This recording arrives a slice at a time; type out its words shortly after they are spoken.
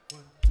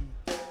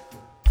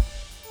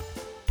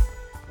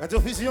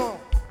Interfusion.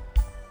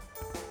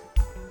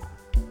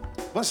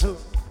 Bonjour.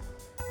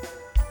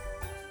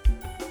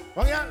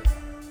 Regarde.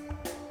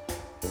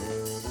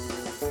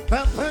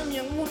 Pas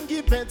premier monde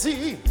qui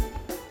petit.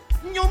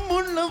 Yon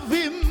moun la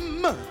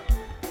vim.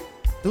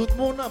 Tout le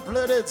monde a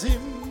pleuré dim.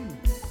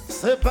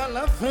 C'est pas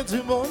la fin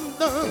du monde.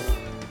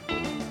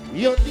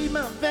 Yon dit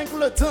avec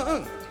le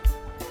temps.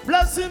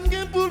 Place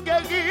une pour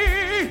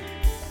gagner.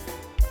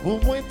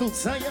 Pour moi tout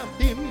ça y a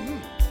dim.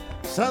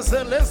 Ça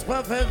se laisse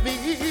pas faire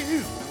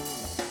vivre.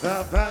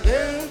 Pas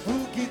pareil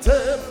pour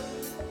quitter.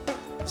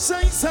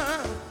 C'est ça,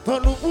 ton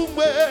loup pour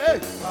moi.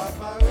 Pas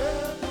pareil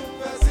pour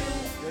faire.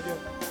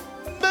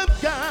 Même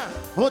gars,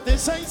 voter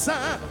c'est ça.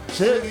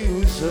 Chérie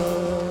ou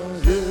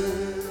changer.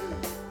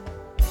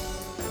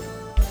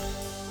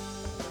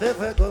 T'es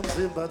fait comme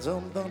si pas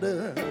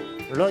j'entendais.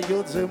 Là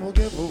yo t'es mon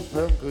gars pour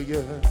faire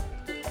couilleur.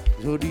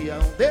 Je dis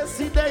on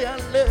décide d'y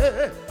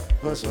aller.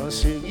 Parce que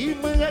chérie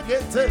me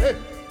regrette.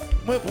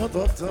 Moi prends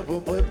ton temps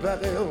pour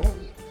préparer.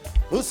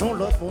 Où sont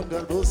l'autre monde dans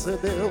le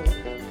procédé?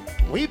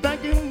 Oui,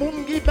 bagay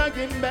moun qui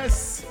bagay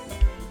messe.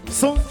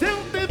 Son terre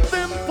de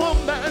femme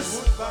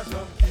promesse.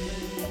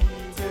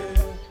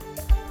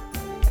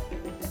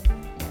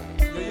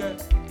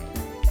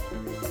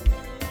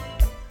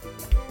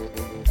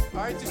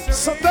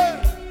 Santé.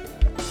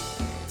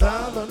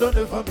 T'as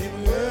abandonné famille,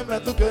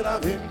 mais tout que la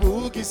vie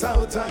pour qui ça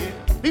au time.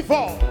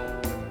 Before.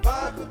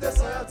 Pas écouter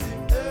ça,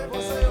 t'es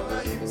conseil au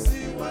raïm,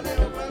 si on est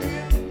au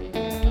palier.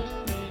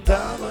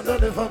 T'as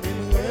abandonné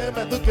famille,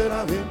 mais tout que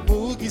la vie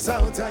pour qui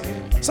ça au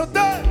time. Santé.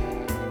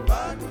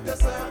 Pas écouter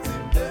ça,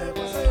 t'es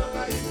conseil au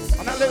raïm,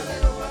 on allait.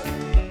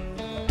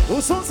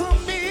 Où sont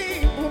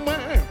amis pour moi,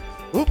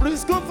 ou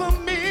plus qu'une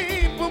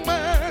famille pour moi.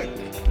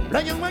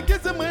 Là y'a moi qui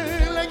t'aime,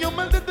 là y'a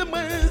mal de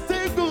t'aimer,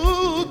 c'est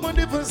good, mon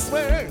défense.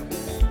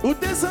 Ou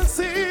t'es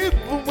sensible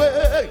pour moi,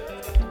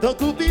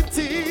 donc ou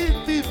petit,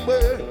 dis-moi.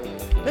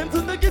 Même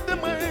tout ce qui t'aime,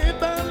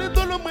 parle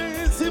de l'homme,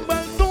 si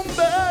mal tombe,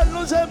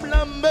 l'on j'aime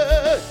la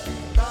mer.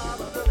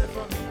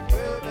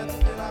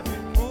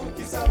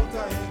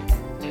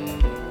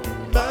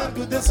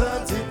 Malgré des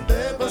centimes,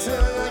 des pensées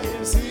à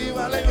rien, si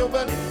mal est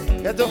yoban,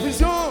 y a de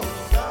fusion.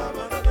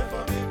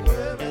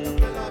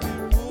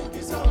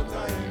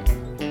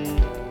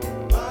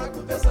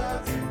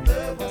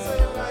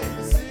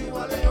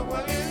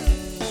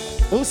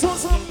 Où sont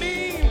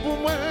amis pour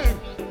moi,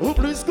 ou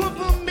plus qu'une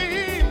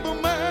famille pour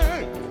moi.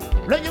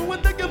 Là y'a un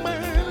tagama,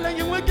 là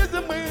y'a un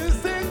gazama,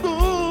 c'est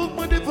good,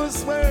 mon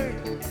défense.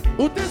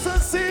 Où t'es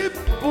sensible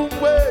pour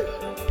moi,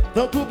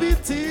 donc ou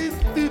petit,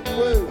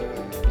 dis-moi.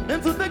 Même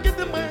tout ce qui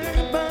te m'a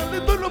parlé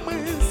de l'homme,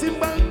 si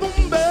mal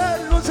tombe,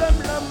 l'on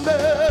j'aime la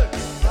mer.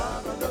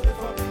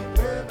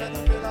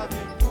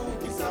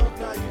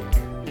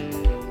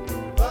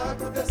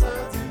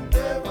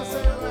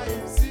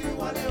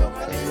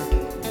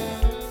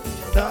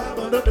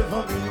 D'abandon de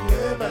famille,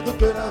 mais tout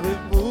que la vie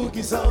pour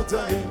qui ça au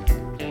time.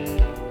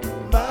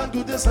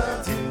 Malgré des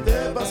centimes,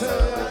 des passés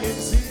à rien,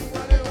 si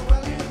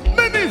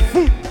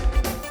magnifique.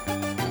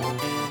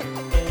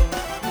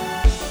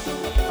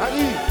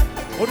 Ali,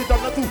 on dit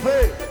t'as tout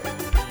fait.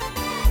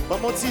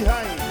 Maman ti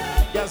high,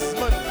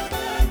 Yasman.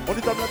 On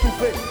dit t'as tout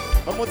fait.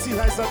 Maman ti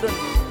high ça donne.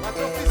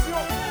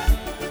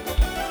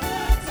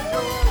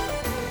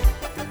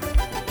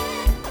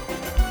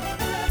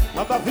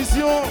 Ma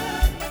vision.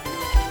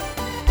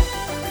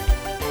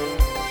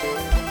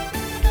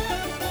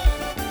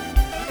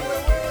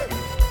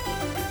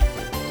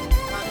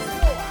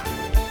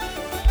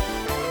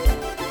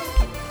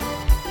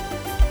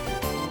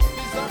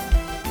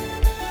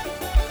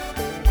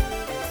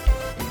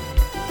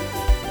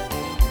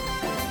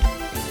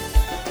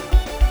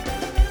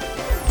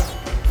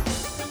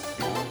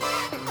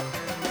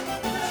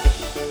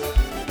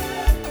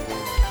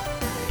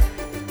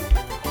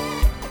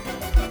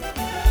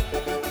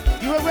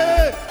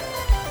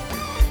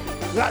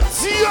 La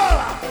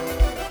tira.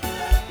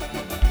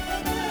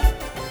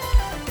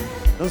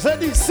 Nos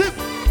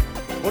discípulos,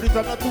 por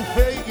isso na tu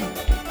fake.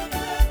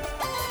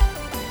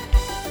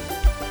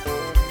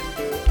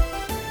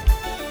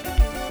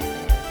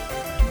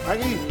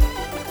 Aí,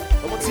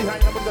 vamos te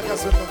rainha na boca da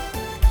casa.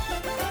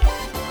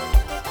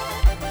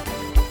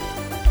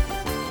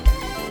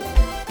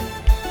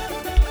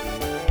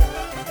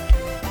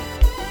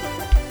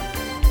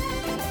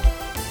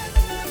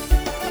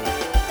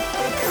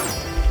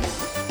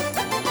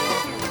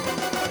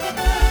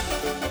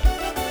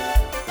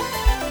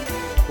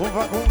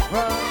 Umpa,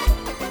 umpa.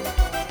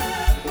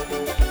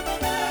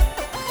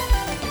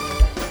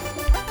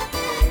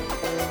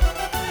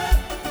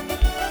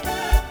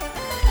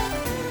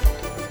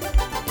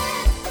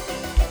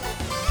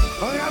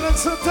 Regarde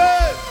ce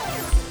tête.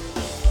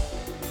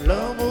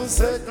 L'amour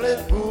secret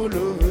pour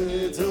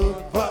lever tout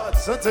pas.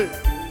 Santé.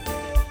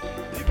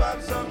 Il va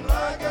jamais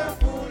la guerre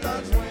pour la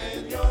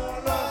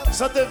joindre là.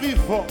 Santé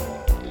vivant.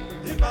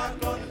 Il va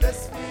dans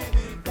l'esprit,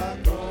 il va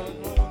dans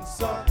mon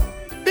sang.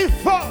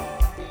 Vivant.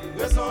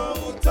 Raison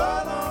ou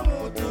talent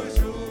ou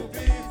toujours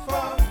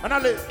vivant. En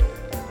allez.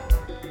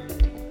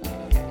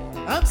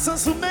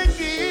 Absence ou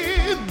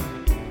menguim.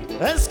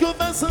 Est-ce qu'on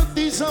va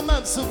sentir j'en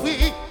m'a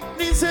souffri?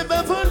 Ni c'est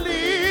pas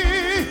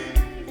folie.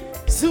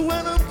 Si on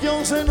a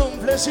pion, je n'en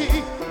fléchi.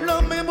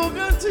 L'homme est mon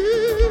grandi.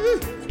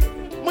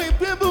 Moi,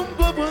 bien bon,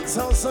 comprendre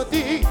sans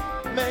sentir.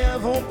 Mais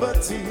avant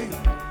partir,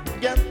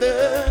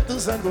 gardez tout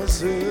ça comme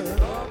ça.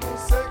 Comme on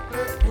sait que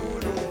le coup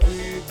nous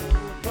vit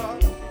tout pas.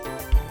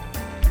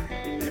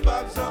 Il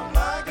va besoin de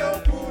ma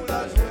gueule pour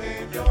la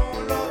jouer, mion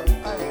l'autre.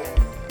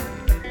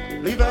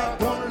 Il va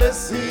prendre le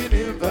signe,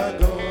 il va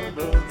donner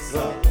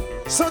ça.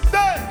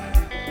 Chantez!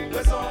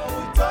 Raison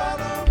ou tort,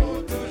 l'amour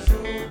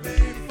toujours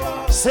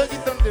vivant. C'est qui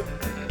t'entend?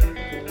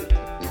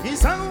 Ils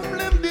sont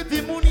emblèmes de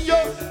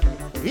démonios.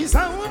 Ils sont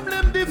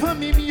emblèmes de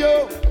familles.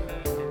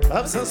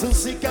 Absence ou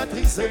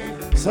cicatrice,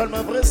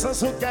 seulement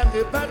présence au cas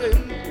réparé.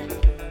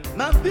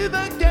 Ma vie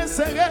va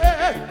casser,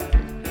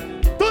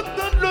 tout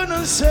le monde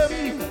le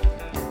j'aime.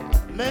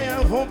 Mais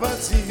avant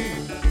partir,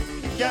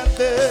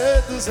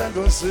 gardez tout ça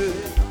gosse.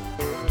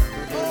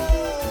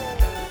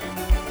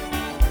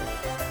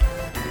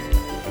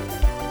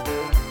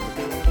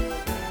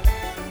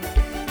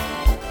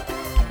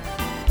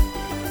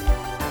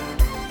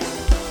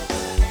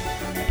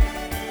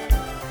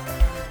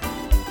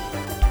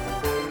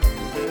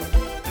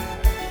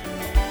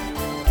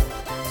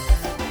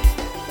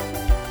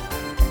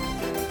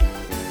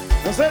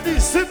 C'est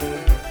disciple.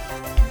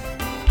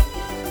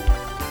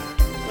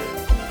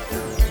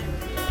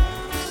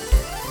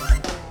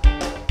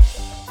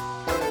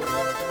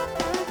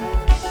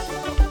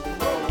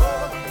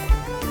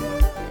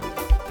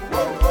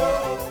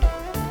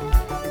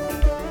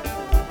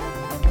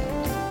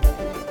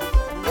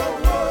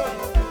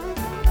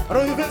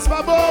 Alors, Vivens,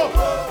 Babo.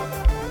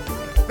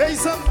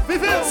 Paysan,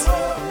 Vivens.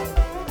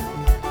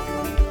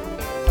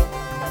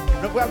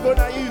 Ne vois pas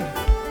naïf.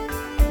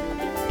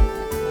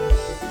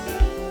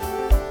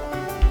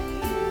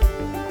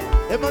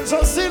 Et mon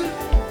Jean-Sil.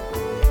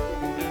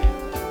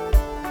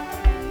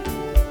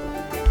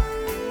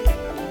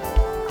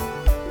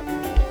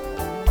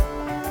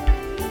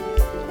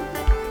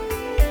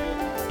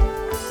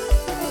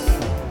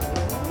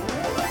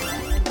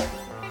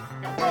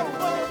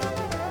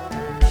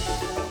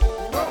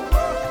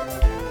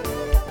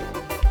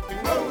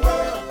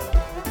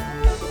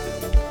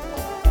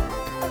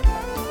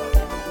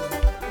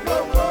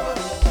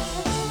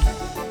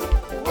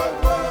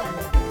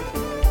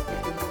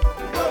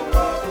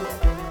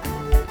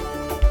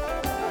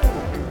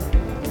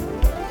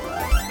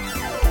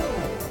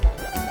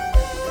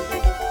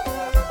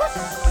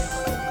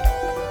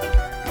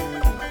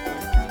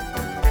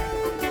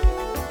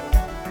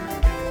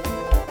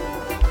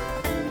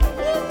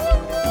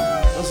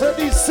 C'est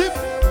disciple.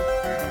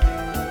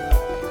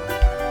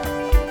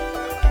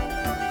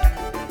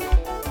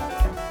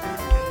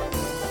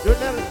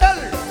 Lionel L.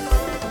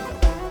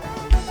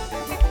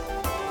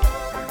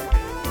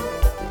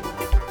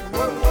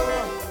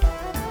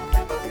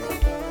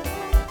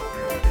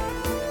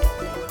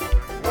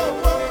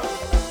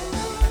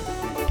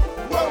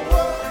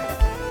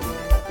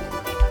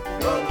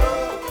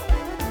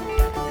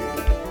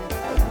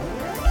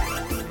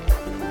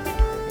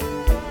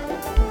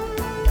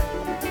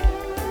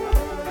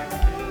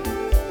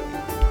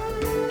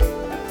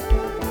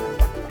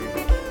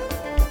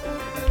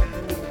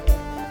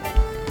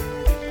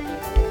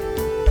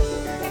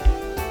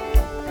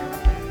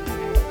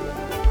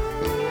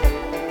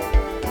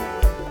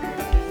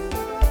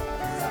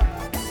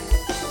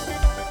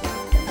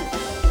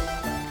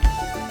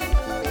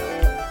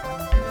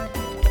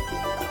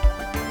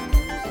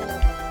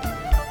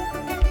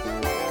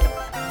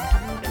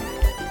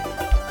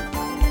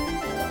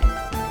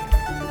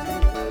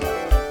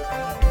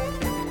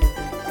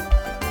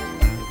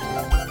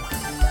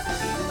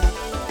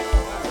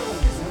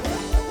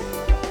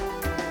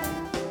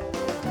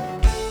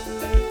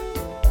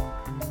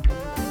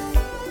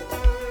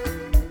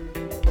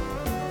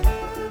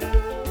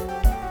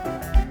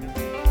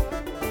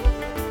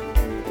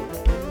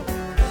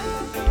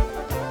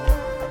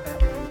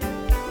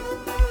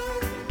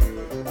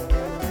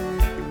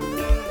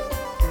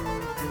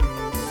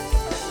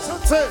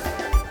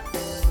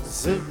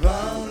 C'est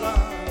par là,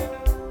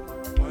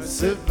 moi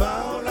c'est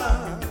par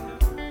là,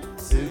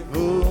 c'est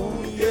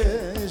vous,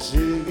 yeah,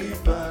 chérie,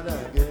 pas la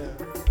guerre.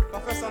 On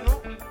fait ça, non?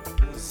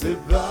 C'est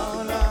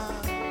par là,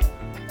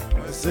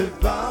 moi c'est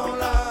par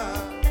là,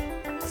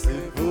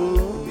 c'est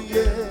vous,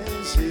 yeah,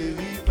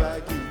 chérie, pas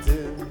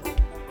quitter.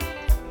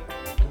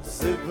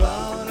 C'est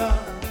par là,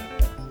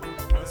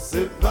 moi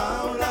c'est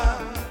par là,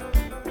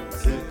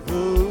 c'est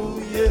vous,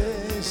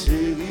 yeah,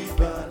 chérie,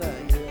 pas la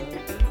guerre.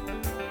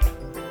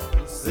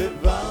 C'est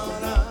par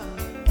là,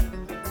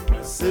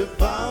 c'est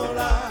par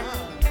là,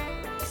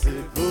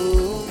 c'est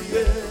pour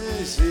que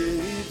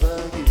j'ai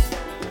vagué.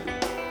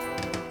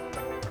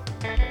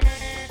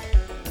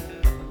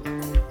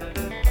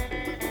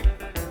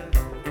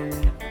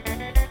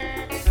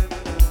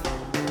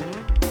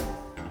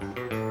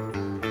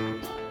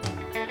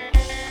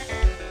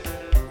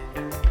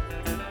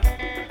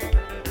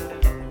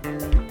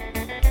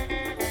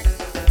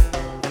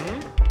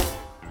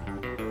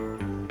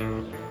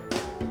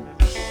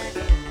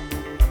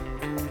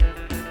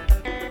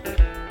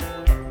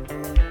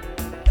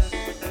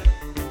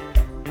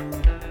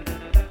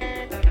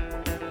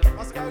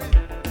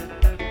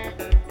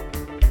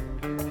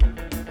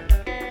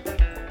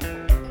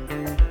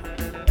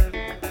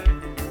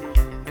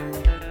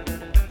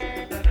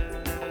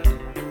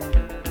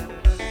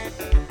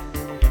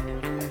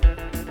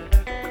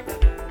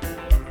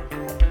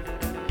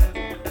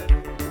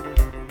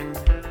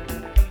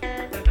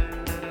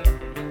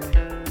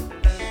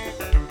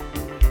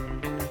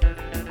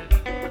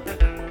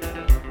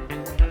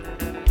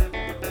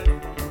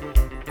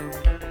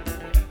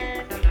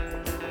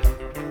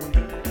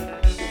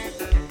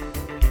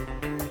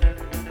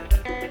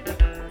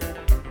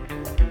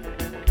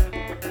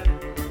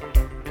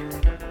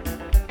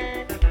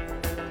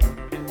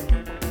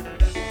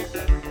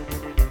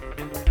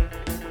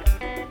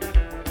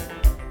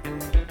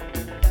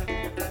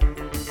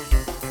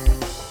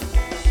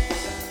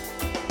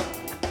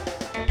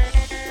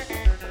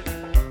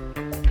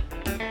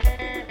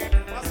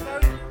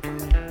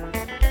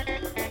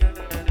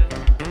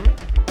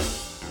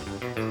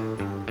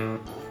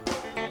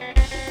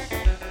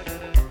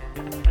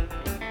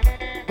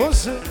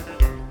 Bonjour.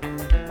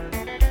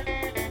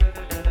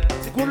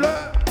 C'est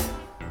couleur.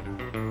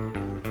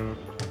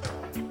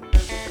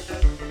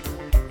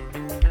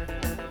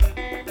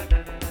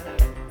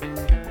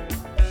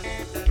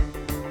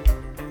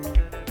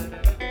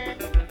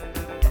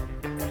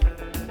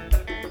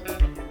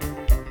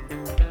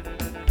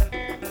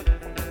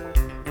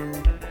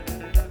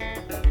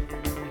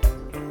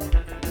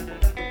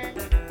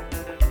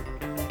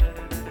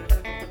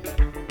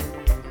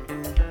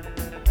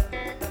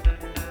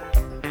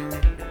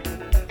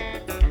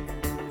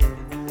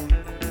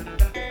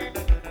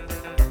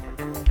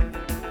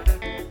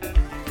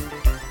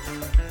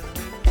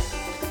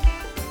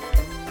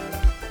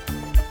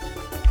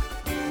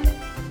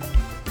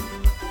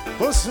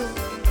 Bonjour.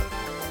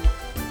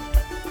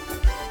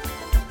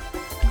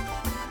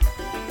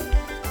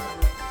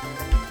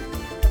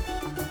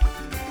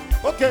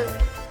 Ok.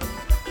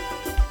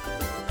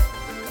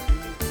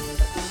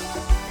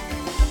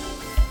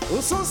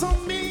 Au sens en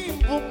mime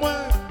pour moi,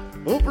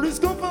 au plus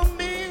qu'en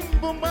famille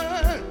pour moi.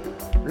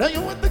 Là, y'a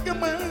un truc à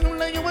moi,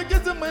 là, y'a un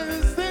truc à moi,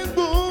 c'est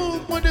beau,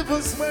 point de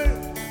défense,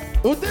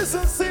 au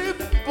descensif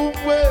pour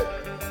moi,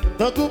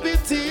 tant qu'au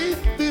petit,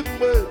 t'es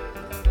moi.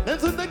 Même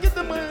si t'inquiète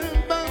moi,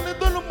 parle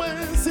de l'homme,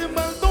 c'est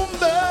mal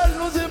tombé,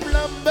 nous aime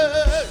la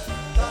mer.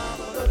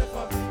 Dans les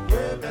familles,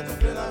 ouais, mais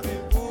toute la vie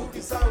pour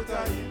qui ça ou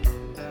taille.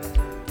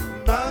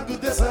 Pas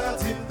goûter ça,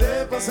 tu me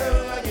dépasses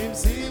la game,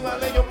 si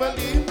valait yon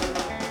palim.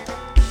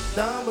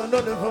 Dans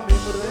le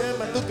famille,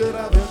 mais tout que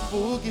la vie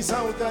pour qui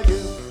ça ou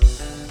taille.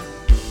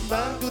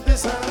 Pas goûter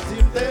ça,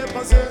 tu me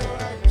dépasses,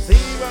 si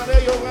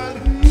valait yon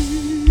palim.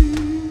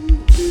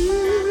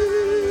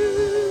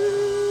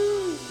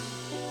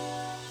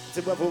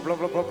 C'est pas pour plop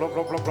plop plop plop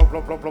plop plop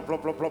plop plop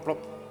plop plop plop plop.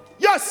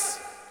 Yes!